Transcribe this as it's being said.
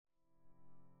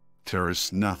There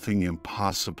is nothing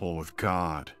impossible with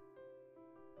God.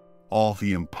 All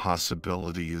the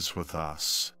impossibility is with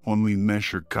us when we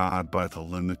measure God by the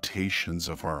limitations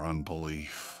of our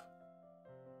unbelief.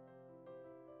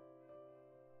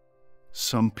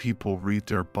 Some people read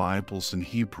their Bibles in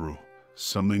Hebrew,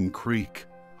 some in Greek.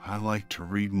 I like to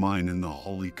read mine in the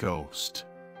Holy Ghost.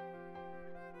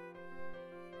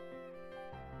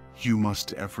 You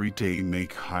must every day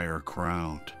make higher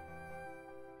ground.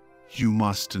 You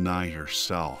must deny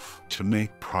yourself to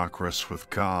make progress with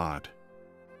God.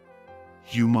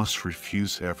 You must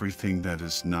refuse everything that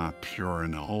is not pure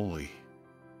and holy.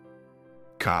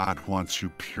 God wants you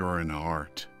pure in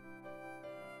heart.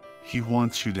 He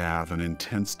wants you to have an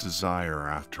intense desire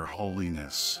after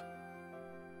holiness.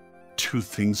 Two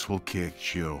things will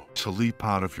get you to leap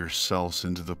out of yourselves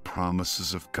into the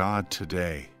promises of God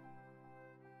today.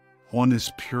 One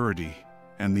is purity,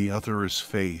 and the other is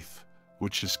faith,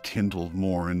 which is kindled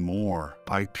more and more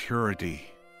by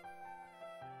purity.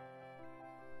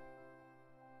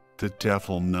 The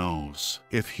devil knows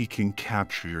if he can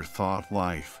capture your thought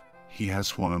life, he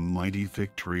has won a mighty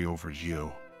victory over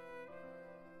you.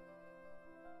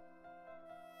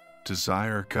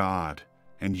 Desire God,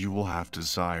 and you will have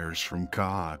desires from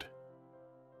God.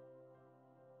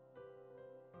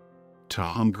 To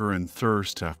hunger and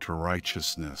thirst after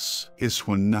righteousness is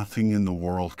when nothing in the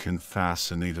world can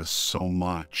fascinate us so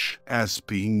much as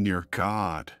being near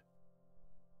God.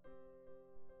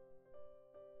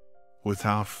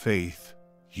 Without faith,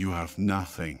 you have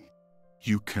nothing.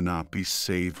 You cannot be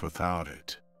saved without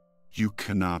it. You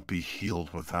cannot be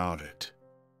healed without it.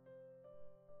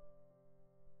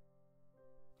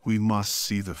 We must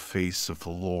see the face of the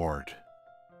Lord.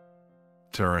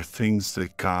 There are things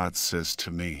that God says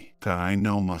to me that I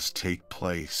know must take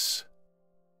place.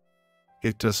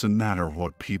 It doesn't matter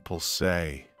what people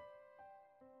say.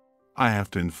 I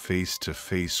have been face to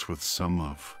face with some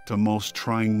of the most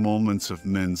trying moments of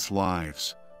men's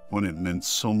lives when it meant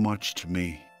so much to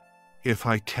me. If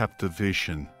I kept the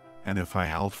vision, and if I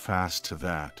held fast to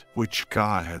that which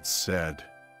God had said,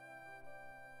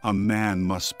 a man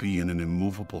must be in an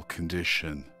immovable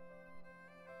condition.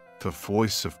 The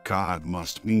voice of God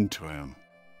must mean to him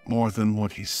more than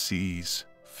what he sees,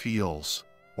 feels,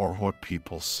 or what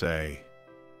people say.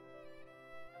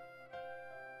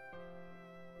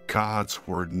 God's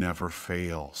word never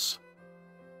fails.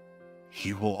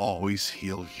 He will always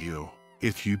heal you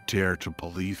if you dare to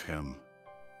believe him.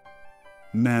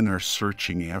 Men are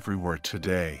searching everywhere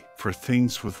today for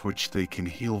things with which they can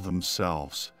heal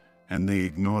themselves, and they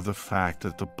ignore the fact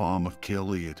that the balm of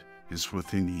Gilead is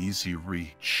within easy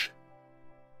reach.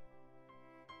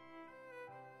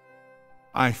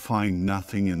 I find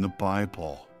nothing in the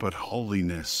Bible but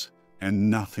holiness, and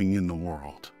nothing in the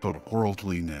world but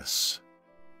worldliness.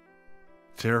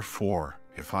 Therefore,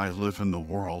 if I live in the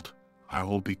world, I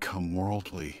will become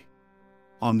worldly.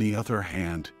 On the other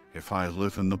hand, if I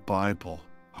live in the Bible,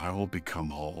 I will become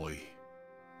holy.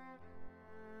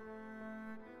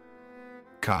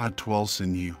 God dwells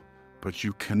in you, but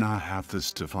you cannot have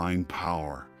this divine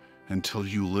power until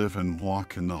you live and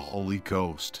walk in the Holy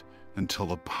Ghost, until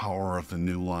the power of the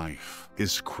new life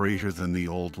is greater than the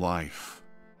old life.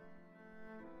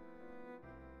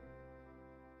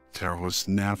 There was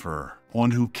never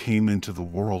one who came into the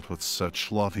world with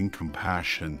such loving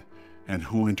compassion and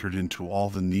who entered into all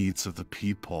the needs of the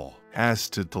people as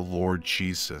did the Lord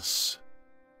Jesus.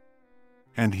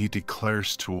 And he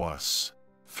declares to us,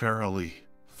 Verily,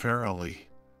 verily,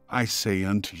 I say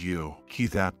unto you, he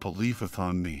that believeth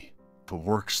on me, the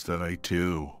works that I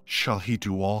do shall he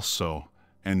do also,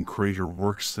 and greater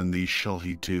works than these shall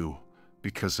he do,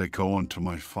 because I go unto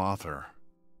my Father.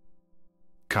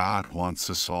 God wants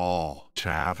us all to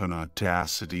have an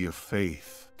audacity of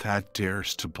faith that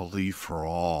dares to believe for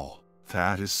all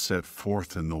that is set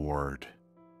forth in the Word.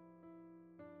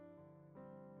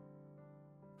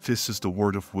 This is the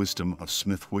word of wisdom of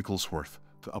Smith Wigglesworth,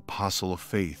 the apostle of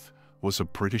faith, was a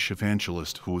British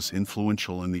evangelist who was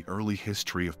influential in the early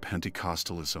history of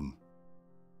Pentecostalism.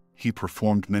 He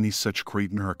performed many such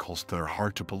great miracles that are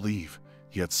hard to believe,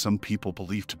 yet some people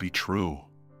believe to be true.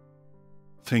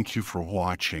 Thank you for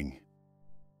watching.